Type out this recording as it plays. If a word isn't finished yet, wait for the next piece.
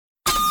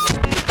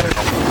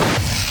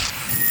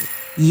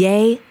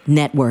Yay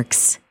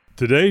Networks.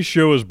 Today's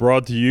show is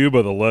brought to you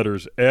by the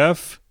letters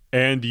F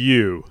and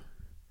U.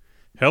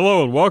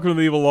 Hello and welcome to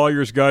the Evil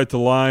Lawyer's Guide to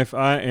Life.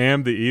 I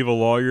am the Evil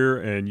Lawyer,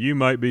 and you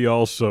might be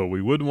also.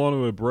 We wouldn't want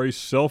to embrace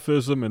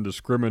selfism and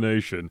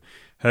discrimination.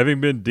 Having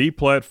been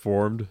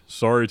deplatformed,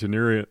 sorry to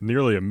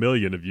nearly a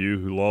million of you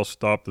who lost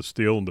Stop the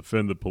Steal and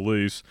Defend the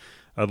Police,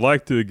 I'd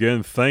like to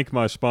again thank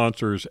my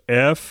sponsors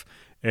F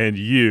and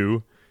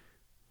U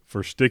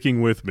for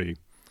sticking with me.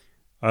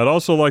 I'd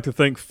also like to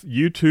thank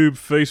YouTube,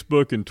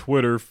 Facebook, and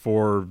Twitter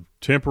for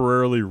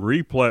temporarily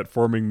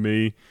replatforming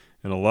me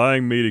and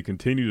allowing me to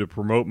continue to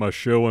promote my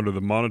show under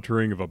the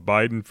monitoring of a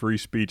Biden free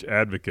speech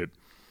advocate.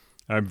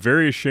 I'm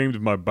very ashamed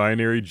of my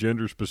binary,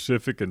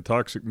 gender-specific, and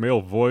toxic male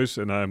voice,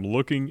 and I am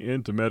looking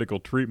into medical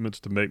treatments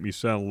to make me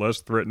sound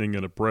less threatening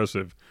and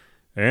oppressive,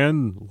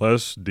 and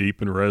less deep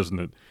and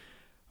resonant.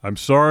 I'm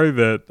sorry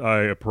that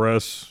I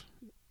oppress,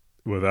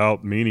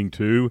 without meaning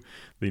to,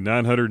 the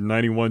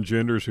 991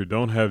 genders who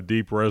don't have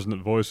deep,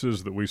 resonant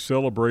voices that we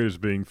celebrate as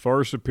being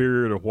far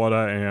superior to what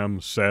I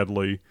am,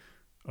 sadly,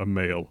 a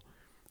male.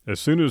 As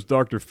soon as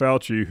Dr.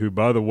 Fauchi, who,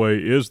 by the way,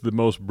 is the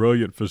most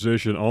brilliant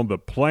physician on the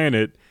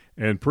planet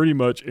and pretty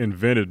much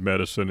invented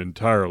medicine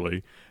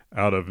entirely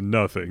out of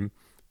nothing,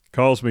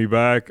 calls me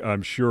back,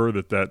 I'm sure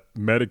that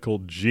medical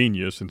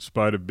genius, in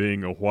spite of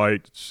being a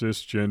white,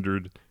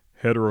 cisgendered,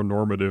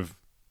 heteronormative,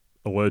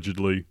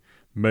 allegedly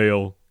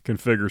male, can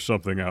figure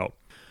something out.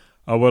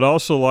 I would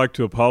also like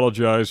to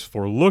apologize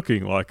for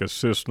looking like a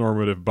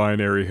cisnormative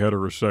binary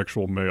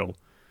heterosexual male.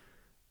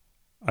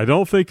 I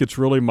don't think it's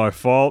really my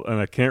fault, and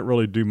I can't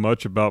really do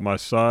much about my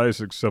size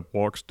except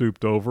walk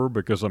stooped over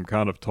because I'm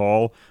kind of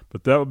tall,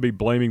 but that would be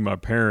blaming my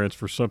parents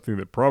for something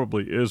that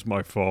probably is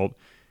my fault.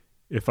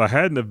 If I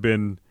hadn't have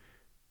been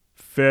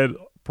fed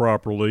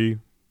properly,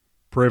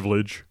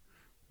 privilege,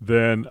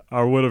 then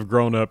I would have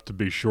grown up to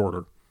be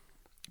shorter.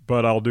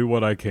 But I'll do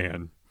what I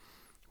can,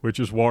 which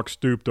is walk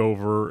stooped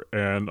over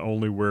and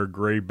only wear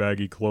gray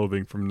baggy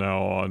clothing from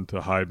now on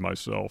to hide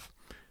myself.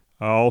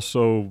 I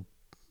also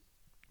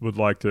would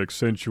like to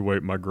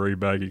accentuate my gray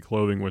baggy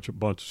clothing with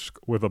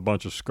a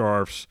bunch of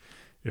scarves.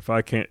 If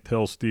I can't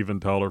tell Steven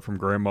Tyler from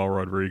Grandma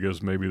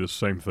Rodriguez, maybe the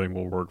same thing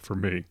will work for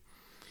me.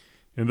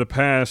 In the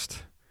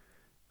past,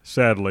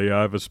 sadly,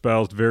 I've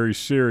espoused very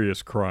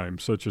serious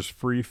crimes such as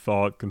free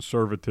thought,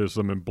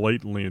 conservatism, and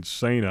blatantly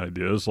insane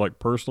ideas like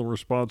personal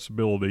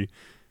responsibility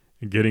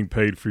and getting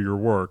paid for your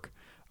work.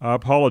 I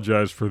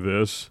apologize for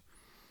this,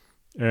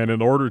 and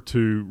in order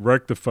to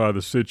rectify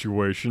the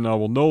situation, I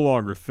will no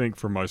longer think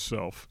for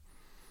myself.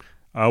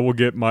 I will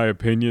get my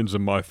opinions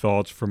and my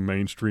thoughts from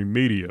mainstream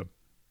media.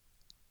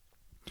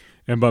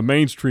 And by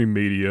mainstream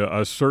media,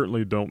 I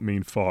certainly don't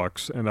mean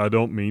Fox, and I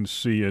don't mean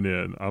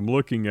CNN. I'm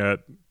looking at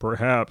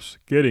perhaps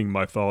getting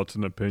my thoughts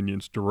and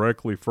opinions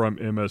directly from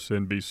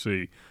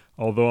MSNBC,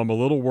 although I'm a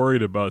little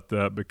worried about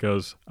that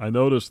because I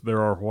noticed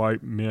there are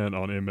white men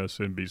on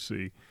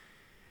MSNBC,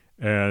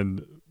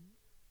 and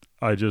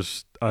I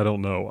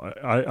don't know.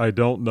 I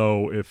don't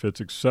know if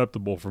it's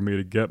acceptable for me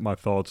to get my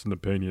thoughts and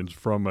opinions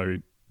from a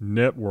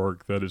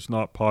network that is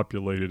not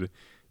populated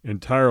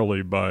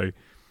entirely by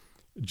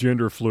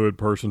gender fluid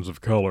persons of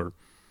color.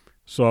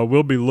 So I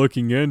will be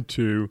looking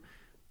into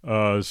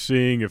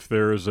seeing if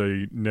there is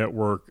a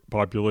network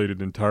populated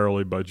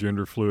entirely by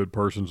gender fluid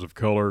persons of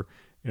color,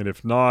 and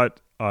if not,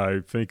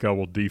 I think I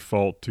will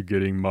default to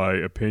getting my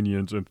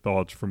opinions and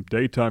thoughts from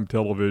daytime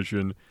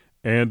television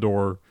and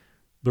or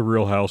the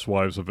Real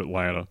Housewives of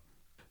Atlanta.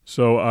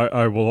 So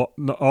I will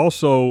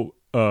also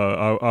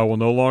I will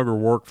no longer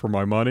work for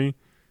my money.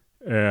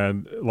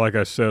 And like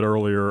I said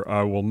earlier,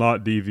 I will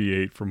not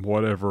deviate from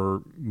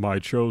whatever my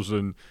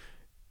chosen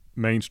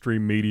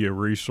mainstream media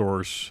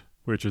resource,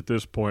 which at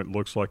this point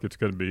looks like it's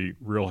going to be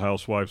Real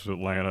Housewives of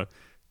Atlanta,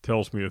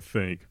 tells me to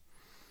think.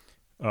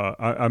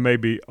 I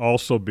may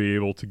also be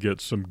able to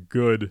get some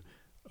good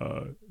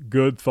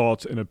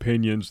thoughts and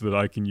opinions that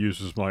I can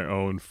use as my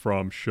own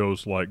from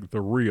shows like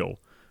The Real.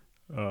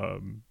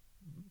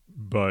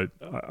 But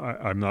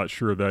I'm not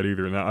sure of that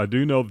either. Now, I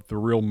do know that The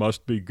Real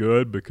must be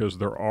good because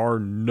there are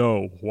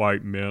no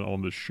white men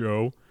on the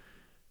show,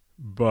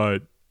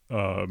 but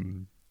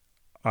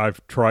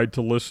I've tried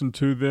to listen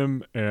to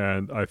them,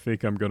 and I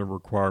think I'm going to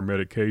require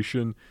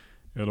medication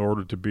in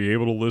order to be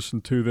able to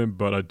listen to them,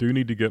 but I do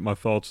need to get my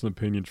thoughts and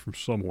opinions from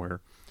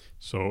somewhere.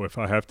 So if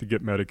I have to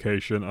get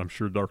medication, I'm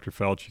sure Dr.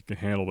 Fauci can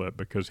handle that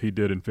because he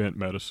did invent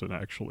medicine,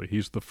 actually.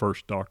 He's the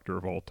first doctor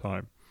of all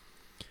time.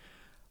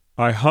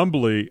 I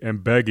humbly am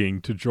begging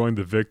to join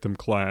the victim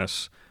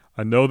class.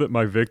 I know that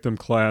my victim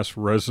class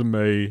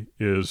resume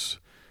it's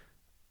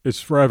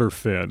rather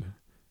thin.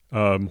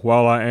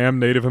 While I am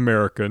Native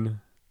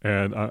American,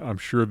 and I'm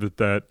sure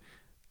that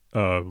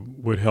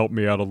would help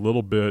me out a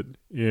little bit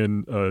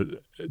in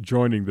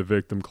joining the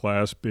victim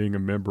class, being a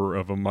member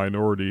of a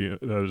minority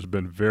that has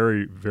been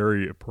very,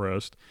 very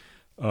oppressed.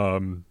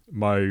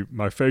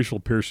 My facial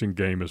piercing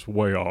game is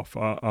way off.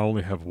 I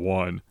only have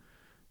one.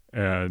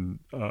 And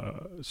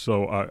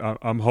so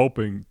I'm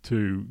hoping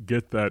to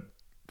get that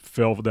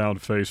fell down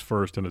face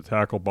first in a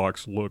tackle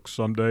box look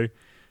someday.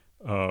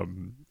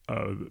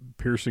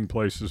 piercing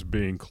places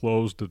being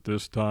closed at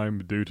this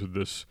time due to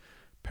this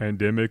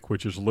pandemic,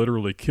 which is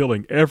literally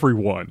killing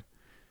everyone.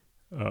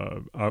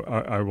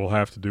 I will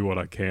have to do what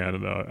I can,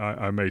 and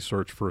I may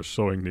search for a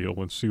sewing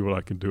needle and see what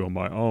I can do on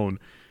my own.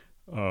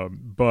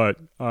 But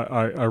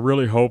I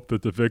really hope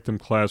that the victim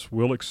class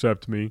will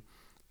accept me,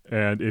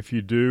 and if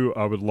you do,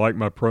 I would like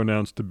my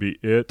pronouns to be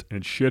it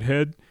and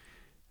shithead,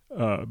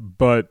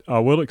 but I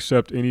will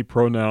accept any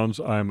pronouns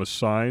I am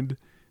assigned,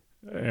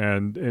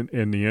 and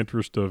in the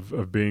interest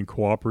of being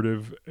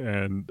cooperative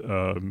and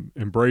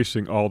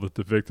embracing all that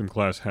the victim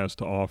class has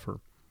to offer.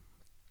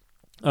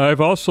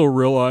 I've also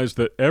realized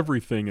that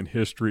everything in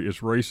history is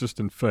racist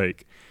and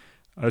fake.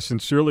 I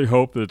sincerely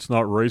hope that it's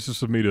not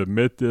racist of me to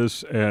admit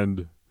this,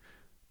 and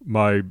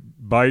my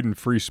Biden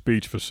free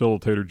speech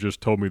facilitator just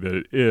told me that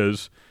it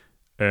is,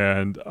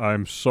 and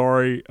I'm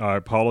sorry. I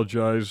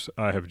apologize.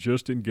 I have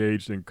just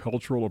engaged in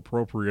cultural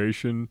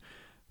appropriation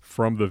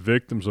from the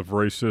victims of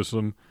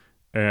racism,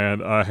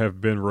 and I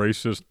have been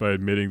racist by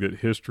admitting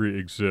that history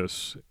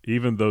exists.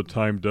 Even though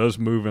time does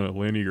move in a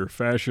linear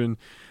fashion,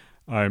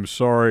 I am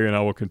sorry, and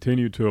I will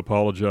continue to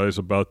apologize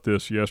about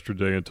this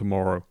yesterday and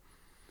tomorrow.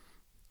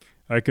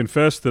 I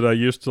confess that I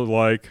used to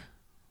like,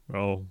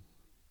 well,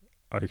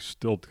 I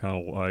still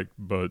kind of like,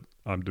 but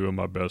I'm doing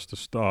my best to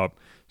stop,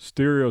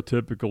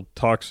 stereotypical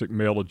toxic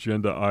male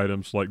agenda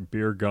items like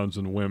beer, guns,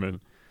 and women.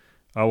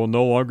 I will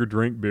no longer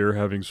drink beer,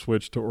 having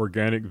switched to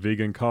organic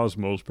vegan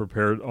Cosmos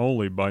prepared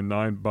only by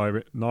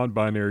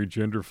non-binary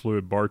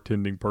gender-fluid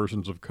bartending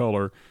persons of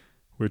color,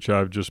 which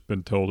I've just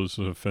been told is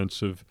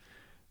offensive.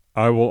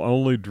 I will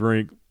only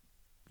drink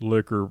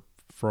liquor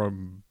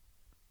from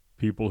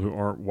people who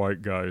aren't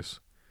white guys,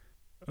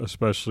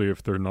 especially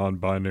if they're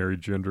non-binary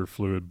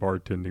gender-fluid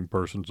bartending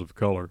persons of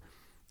color.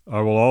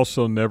 I will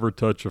also never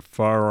touch a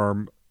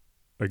firearm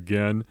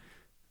again.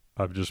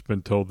 I've just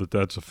been told that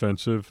that's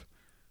offensive.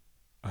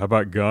 How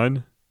about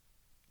gun?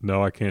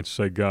 No, I can't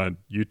say gun.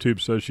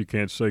 YouTube says you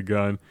can't say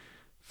gun.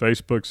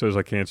 Facebook says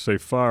I can't say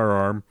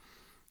firearm.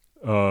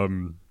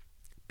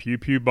 Pew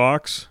pew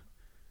box.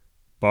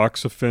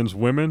 Box offends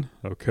women.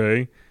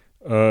 Okay.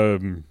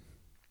 The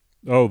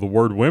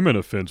word women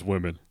offends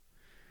women.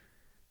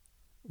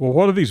 Well,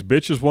 what do these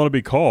bitches want to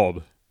be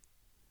called?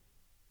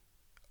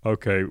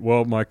 Okay,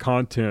 well, my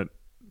content...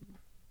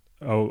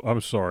 Oh,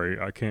 I'm sorry.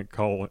 I can't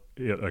call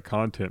it a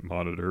content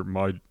monitor.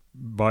 My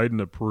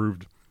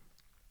Biden-approved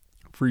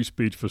free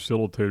speech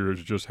facilitator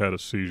has just had a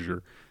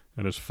seizure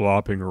and is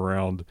flopping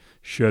around,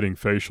 shedding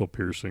facial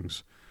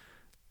piercings.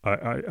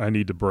 I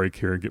need to break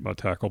here and get my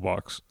tackle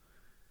box.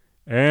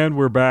 And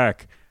we're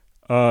back.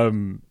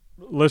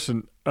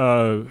 Listen,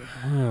 I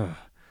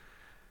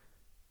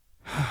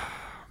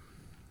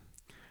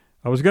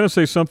was going to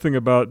say something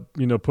about,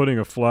 putting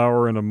a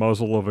flower in a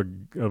muzzle of a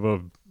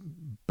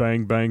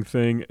bang bang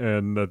thing,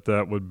 and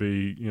that would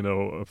be,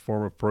 a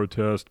form of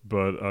protest,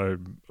 but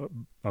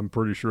I'm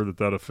pretty sure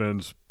that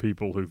offends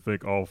people who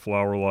think all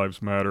flower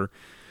lives matter.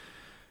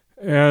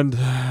 And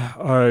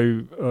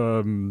I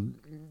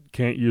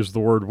can't use the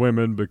word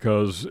women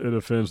because it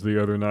offends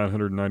the other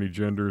 990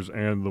 genders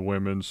and the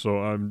women.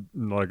 So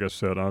like I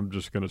said, I'm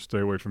just going to stay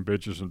away from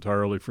bitches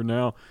entirely for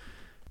now.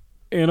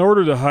 In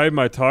order to hide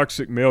my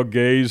toxic male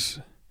gaze,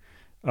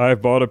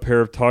 I've bought a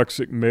pair of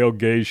toxic male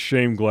gaze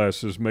shame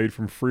glasses made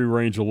from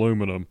free-range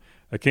aluminum.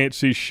 I can't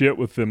see shit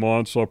with them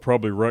on, so I'll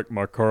probably wreck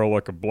my car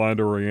like a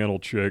blind Oriental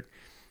chick.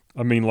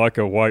 I mean, like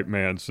a white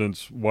man,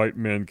 since white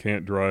men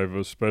can't drive,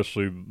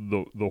 especially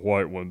the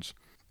white ones.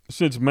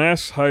 Since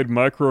masks hide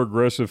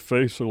microaggressive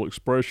facial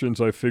expressions,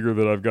 I figure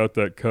that I've got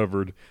that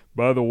covered.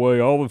 By the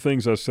way, all the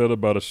things I said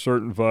about a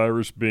certain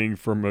virus being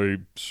from a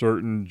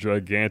certain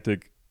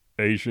gigantic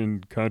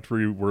Asian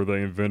country where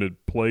they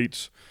invented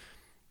plates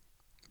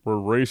were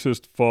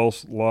racist,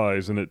 false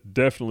lies, and it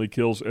definitely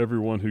kills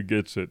everyone who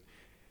gets it.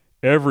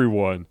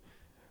 Everyone.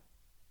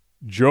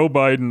 Joe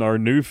Biden, our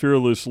new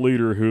fearless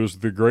leader, who is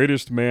the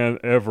greatest man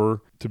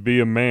ever to be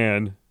a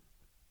man,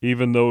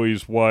 even though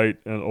he's white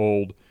and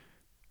old,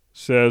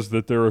 says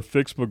that there are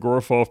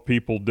thgizmogorph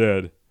people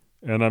dead.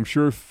 And I'm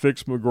sure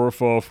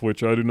thgizmogorph,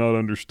 which I do not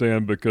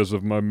understand because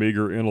of my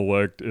meager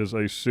intellect, is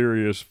a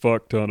serious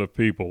fuck ton of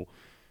people.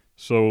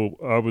 So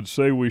I would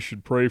say we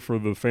should pray for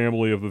the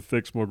family of the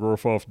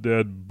thgizmogorph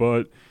dead,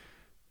 but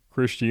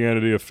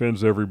Christianity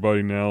offends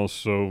everybody now,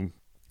 so...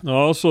 I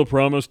also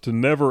promise to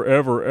never,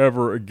 ever,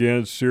 ever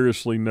again,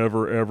 seriously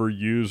never, ever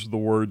use the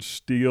words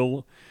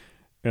steal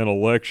and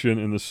election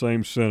in the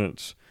same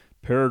sentence,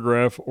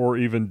 paragraph, or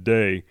even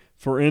day.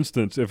 For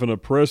instance, if an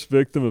oppressed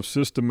victim of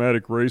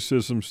systematic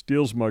racism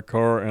steals my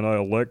car and I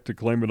elect to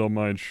claim it on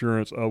my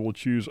insurance, I will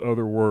choose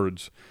other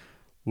words,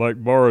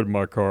 like borrowed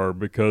my car,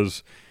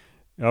 because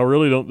I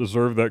really don't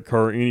deserve that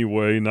car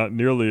anyway, not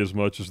nearly as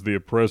much as the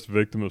oppressed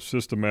victim of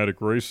systematic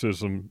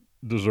racism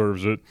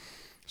deserves it.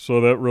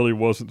 So that really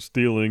wasn't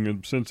stealing,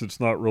 and since it's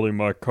not really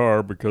my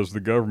car because the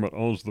government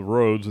owns the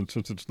roads, and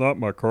since it's not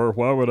my car,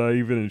 why would I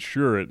even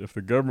insure it? If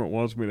the government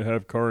wants me to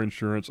have car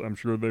insurance, I'm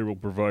sure they will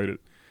provide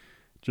it,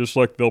 just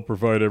like they'll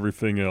provide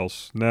everything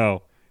else.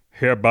 Now,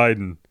 Herr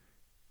Biden,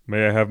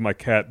 May I have my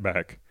cat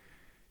back.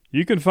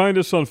 You can find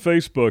us on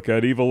Facebook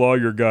at Evil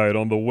Lawyer Guide,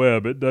 on the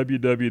web at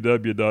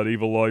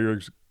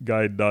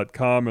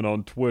www.evillawyersguide.com, and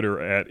on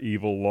Twitter at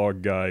Evil Law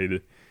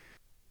Guide.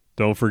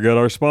 Don't forget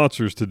our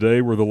sponsors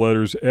today were the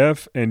letters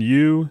F and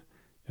U,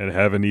 and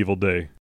have an evil day.